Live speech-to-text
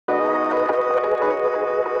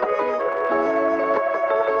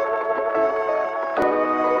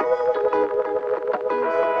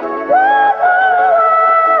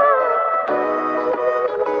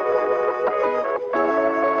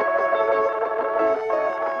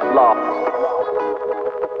Hi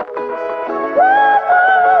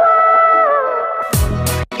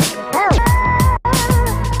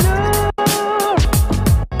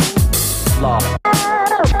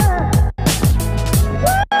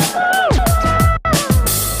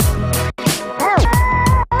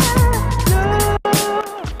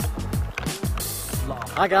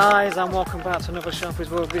guys, and welcome back to another Sharpie's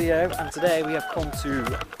World video, and today we have come to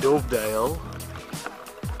Dovedale to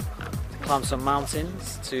climb some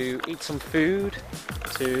mountains, to eat some food,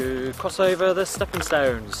 to cross over the stepping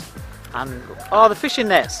stones, and the fishing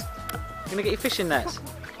nets! You're gonna get your fishing nets?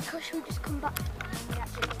 Should we just come back?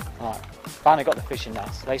 Right, finally got the fishing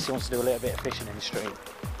nets. Lacey wants to do a little bit of fishing in the stream.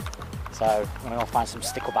 So I'm gonna go find some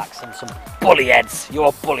sticklebacks and some bully heads. You're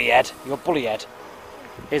a bully head. You're a bully head.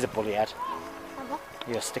 Here's a bully head.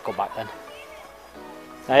 You're a stickleback then.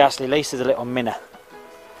 Now actually Lacey's a little minnow.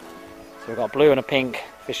 So we've got a blue and a pink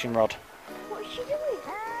fishing rod. What is she doing?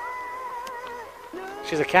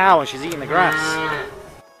 She's a cow and she's eating the grass.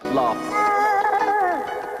 Laugh.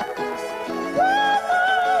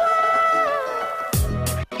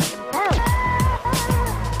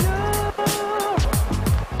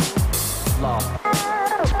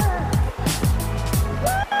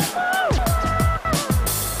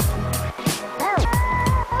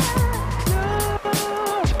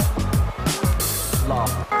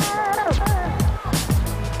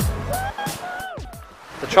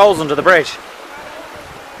 The troll's under the bridge.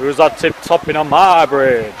 Who's that tip-topping on my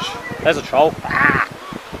bridge? There's a troll. Ah.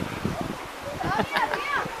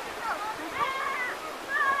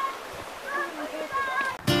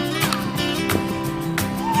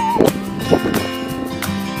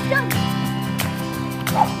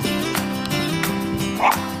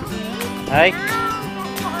 Hey?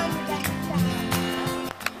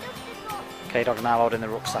 K-Dog now holding the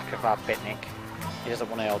rucksack of our picnic. He doesn't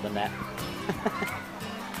want to hold the net.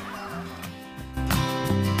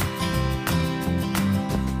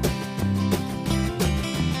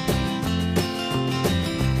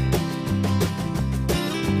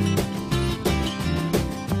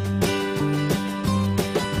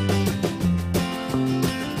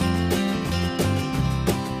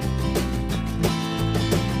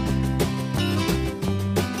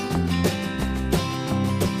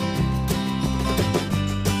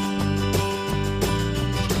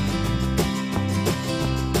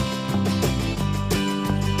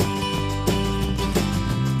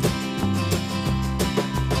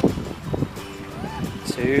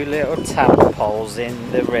 Two little tadpoles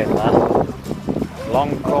in the river.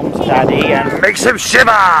 Along comes Daddy and makes him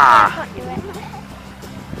shiver!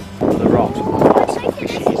 The rod.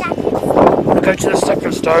 We'll go to the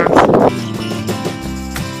stepping stones.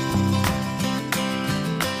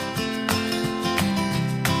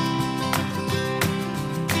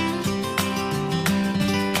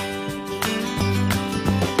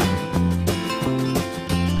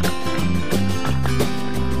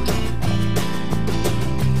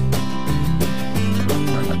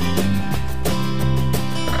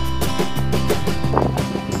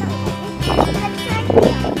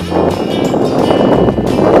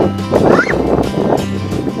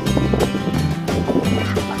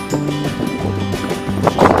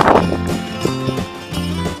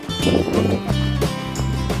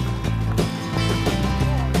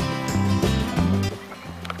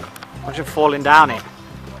 Imagine falling down it.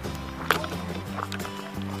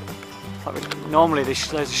 Normally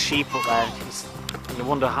there's loads of sheep up there, and you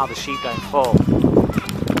wonder how the sheep don't fall.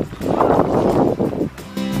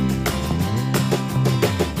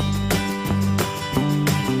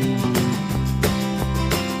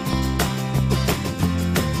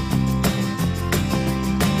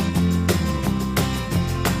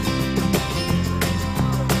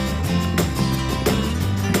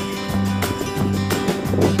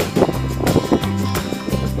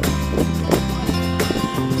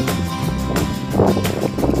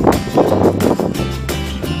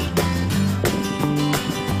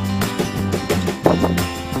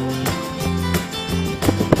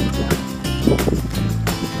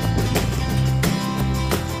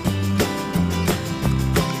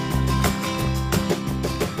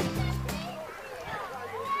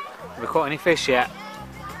 Have we caught any fish yet?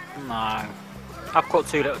 No. I've caught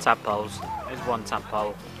two little tadpoles. There's one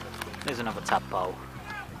tadpole. There's another tadpole.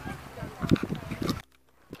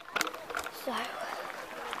 So,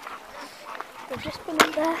 we've just been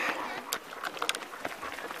in there.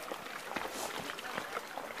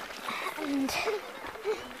 And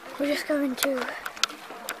we're just going to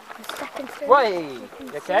the stepping stone. Way!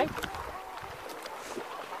 You okay?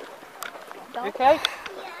 You okay?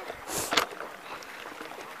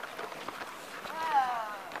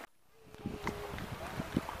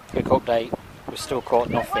 quick update. We've still caught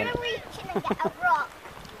nothing. I want to reach in and get a rock.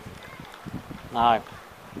 No.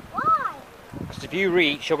 Why? Because if you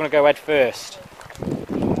reach, you're going to go head first.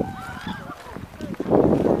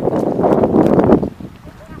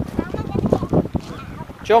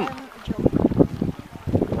 Jump.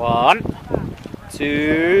 1,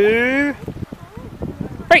 2,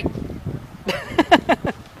 3.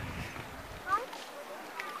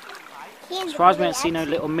 Surprised we don't see no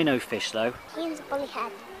little minnow fish though. Keane's a bully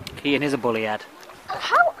head. Keane is a bully head.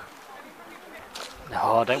 How?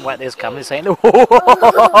 No, don't wet this camera. This ain't the.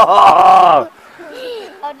 I'd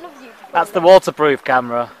love you to. That's the waterproof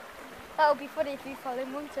camera. That would be funny if you fell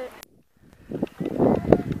in, wouldn't it?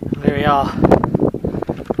 Here we are.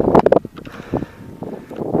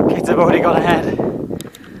 Kids have already gone ahead.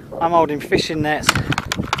 I'm holding fishing nets,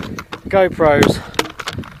 GoPros,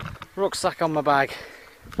 rucksack on my bag.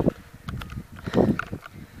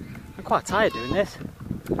 I'm quite tired doing this.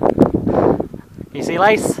 You see,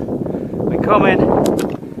 Lace? We're coming.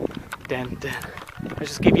 Dun, dun. Let's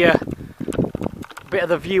just give you a bit of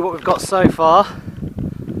the view what we've got so far. That's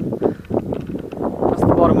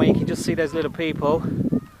the bottom where you can just see those little people.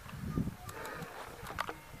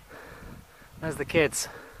 There's the kids.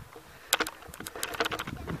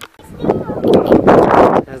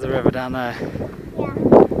 There's the river down there.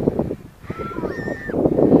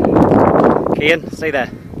 Yeah. Kean, stay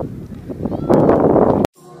there.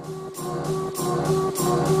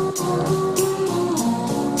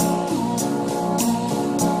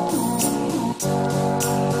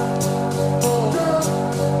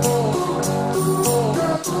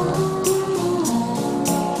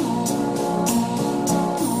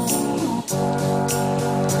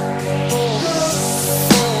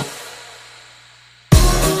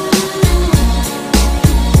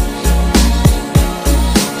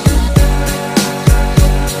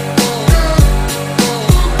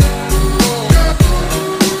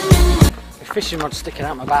 Fishing rod sticking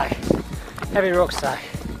out my bag, heavy rucksack.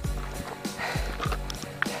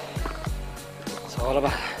 It's all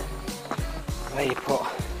about where you put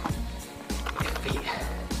your feet.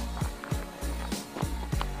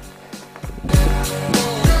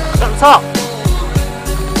 It's at the top.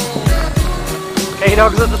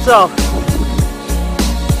 K-Dog's at the top.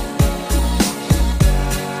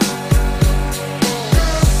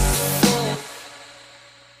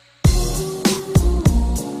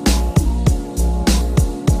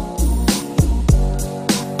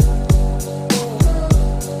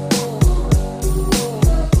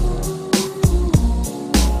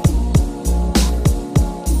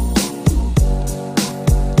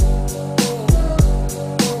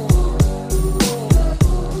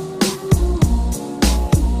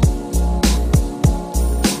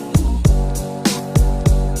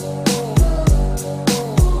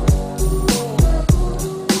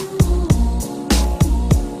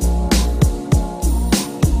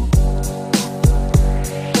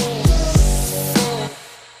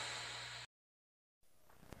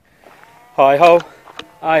 Hi ho,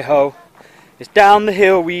 hi ho, it's down the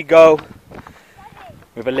hill we go,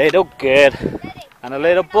 with a little girl and a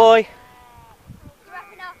little boy. You're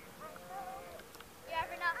wrapping up. You're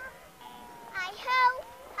wrapping up. Hi ho,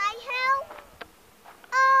 hi ho.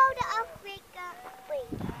 Oh, the Africa.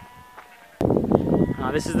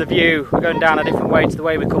 Now this is the view. We're going down a different way to the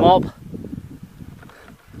way we come up.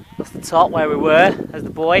 That's the top where we were. There's the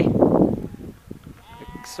boy.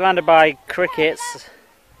 We're surrounded by crickets.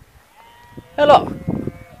 Hello.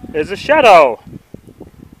 There's a shadow.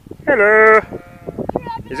 Hello.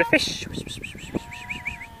 There's a fish.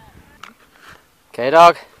 Okay,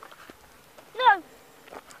 dog. No.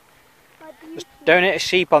 Just don't hit a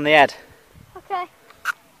sheep on the head. Okay.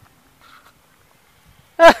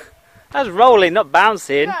 That's rolling, not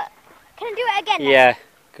bouncing. Can I do it again? Then? Yeah,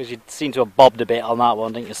 because you seem to have bobbed a bit on that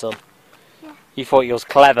one, didn't you, son? Yeah. You thought you was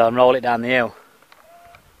clever and roll it down the hill.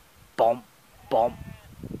 Bomb, bomb.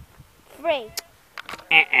 3.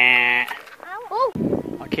 Oh.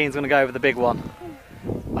 My Keen's going to go over the big one.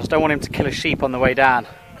 I just don't want him to kill a sheep on the way down.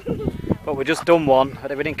 But we just done one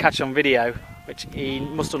that we didn't catch on video, which he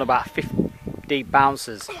must have done about 50 deep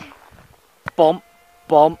bounces. Bump,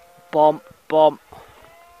 bump, bump, bump.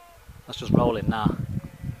 That's just rolling now.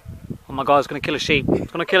 Oh my god, it's going to kill a sheep.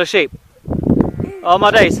 It's going to kill a sheep. Oh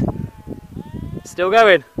my days. It's still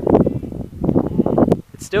going.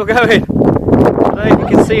 It's still going. I don't know if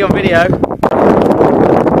you can see on video.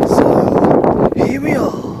 So, here we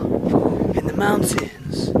are in the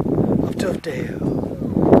mountains of Dovedale.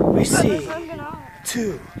 We see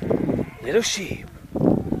 2 little sheep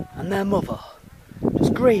and their mother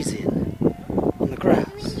just grazing on the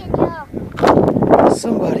grass.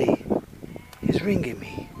 Somebody is ringing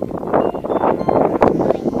me.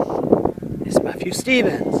 Nephew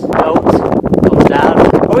Stevens. Comes down.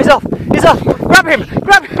 Oh, he's off! He's off! Grab him!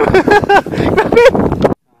 Grab him! Grab him!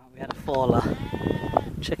 We had a faller.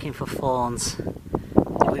 Checking for fawns.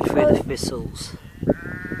 Going through the thistles.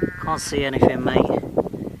 Can't see anything, mate.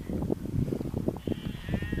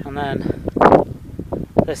 And then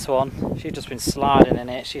this one, she's just been sliding in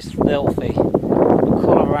it. She's filthy.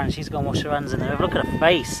 Call her around. She's gone wash her hands in there. Look at her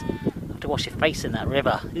face. You have to wash your face in that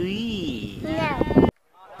river. Eee. No.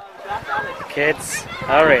 Kids,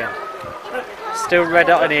 hurry. Still red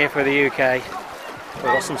hot in here for the UK. We've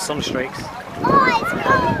got some sun streaks. Oh,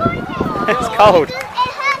 it's cold. It's cold. It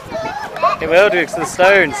hurts a little bit. It will do because of the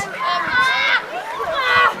stones.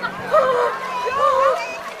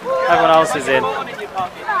 Everyone else is in.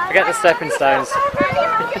 Forget the stepping stones.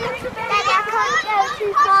 Daddy, I can't go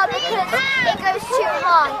too far because it goes too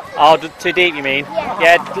high. Oh, too deep you mean?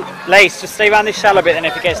 Yeah. Lace, just stay around this shallow bit and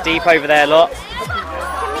if it gets deep over there, look.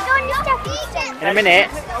 Can we go on the stepping stone? In a minute.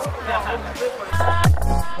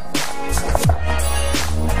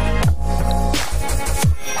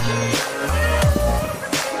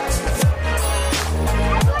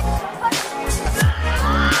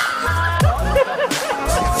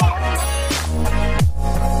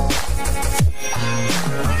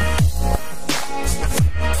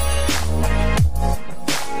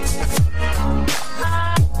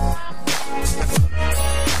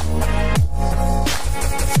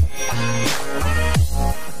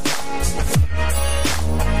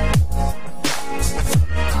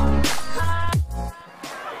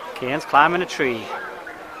 Kian's climbing a tree.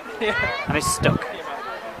 And he's stuck.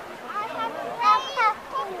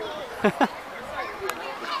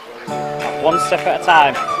 One step at a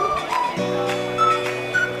time.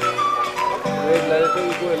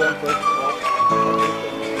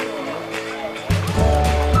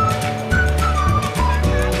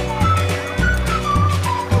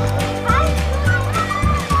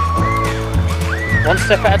 One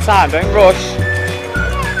step at a time, don't rush.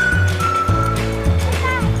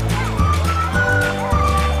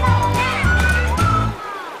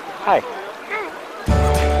 Hi.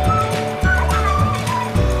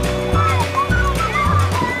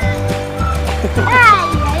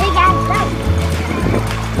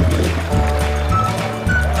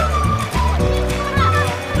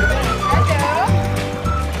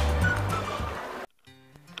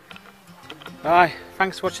 Hi,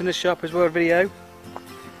 thanks for watching this Shoppers World video.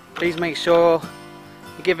 Please make sure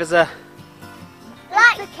you give us a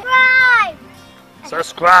like,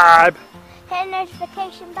 subscribe. hit the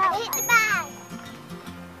notification bell. Hit the bell.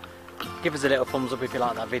 Give us a little thumbs up if you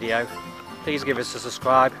like that video. Please give us a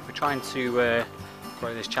subscribe. We're trying to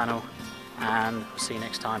grow this channel, and we'll see you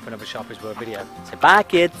next time for another Shoppers World video. Say bye,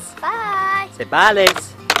 kids. Bye. Say bye, Liz.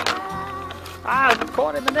 Bye. Ah, I'm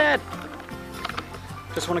caught in the net.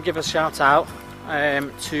 Just want to give a shout out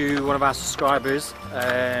to one of our subscribers.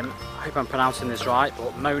 I hope I'm pronouncing this right,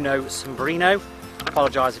 but Mono Sombrino.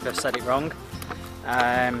 Apologise if I've said it wrong.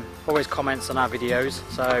 Always comments on our videos,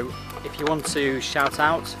 so if you want to shout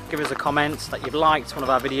out, give us a comment that you've liked one of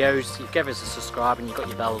our videos, you give us a subscribe and you've got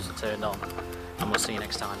your bells turned on, and we'll see you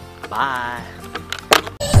next time. Bye.